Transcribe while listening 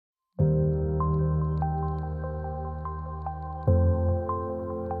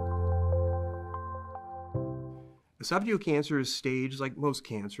Esophageal cancer is staged, like most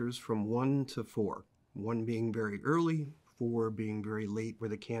cancers, from 1 to 4. 1 being very early, 4 being very late, where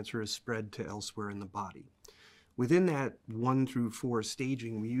the cancer is spread to elsewhere in the body. Within that 1 through 4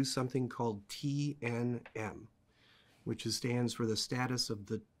 staging, we use something called TNM, which stands for the status of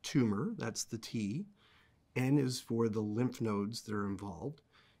the tumor. That's the T. N is for the lymph nodes that are involved.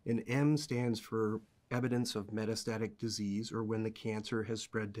 And M stands for evidence of metastatic disease, or when the cancer has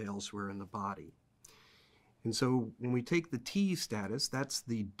spread to elsewhere in the body. And so when we take the T status, that's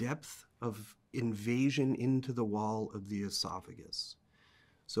the depth of invasion into the wall of the esophagus.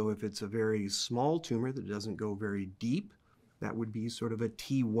 So if it's a very small tumor that doesn't go very deep, that would be sort of a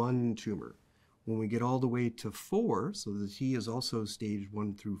T1 tumor. When we get all the way to 4, so the T is also staged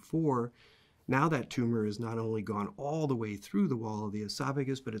 1 through 4, now that tumor has not only gone all the way through the wall of the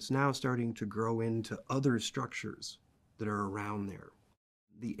esophagus, but it's now starting to grow into other structures that are around there.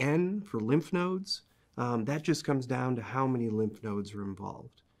 The N for lymph nodes, that just comes down to how many lymph nodes are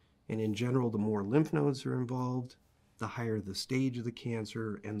involved. And in general, the more lymph nodes are involved, the higher the stage of the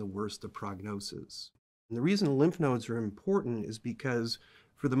cancer and the worse the prognosis. And the reason lymph nodes are important is because,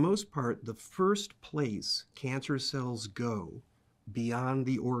 for the most part, the first place cancer cells go beyond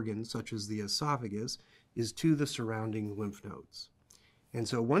the organ, such as the esophagus, is to the surrounding lymph nodes. And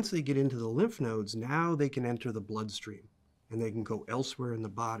so once they get into the lymph nodes, now they can enter the bloodstream, and they can go elsewhere in the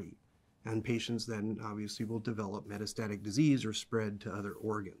body. And patients then obviously will develop metastatic disease or spread to other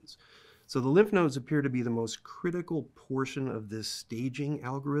organs. So the lymph nodes appear to be the most critical portion of this staging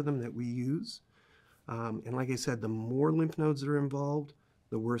algorithm that we use. And like I said, the more lymph nodes that are involved,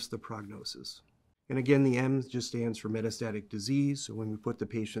 the worse the prognosis. And again, the M just stands for metastatic disease. So when we put the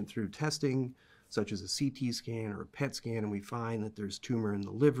patient through testing, such as a CT scan or a PET scan, and we find that there's tumor in the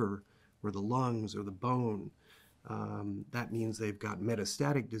liver or the lungs or the bone, that means they've got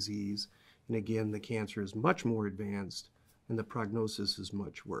metastatic disease. And again, the cancer is much more advanced and the prognosis is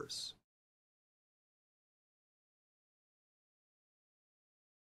much worse.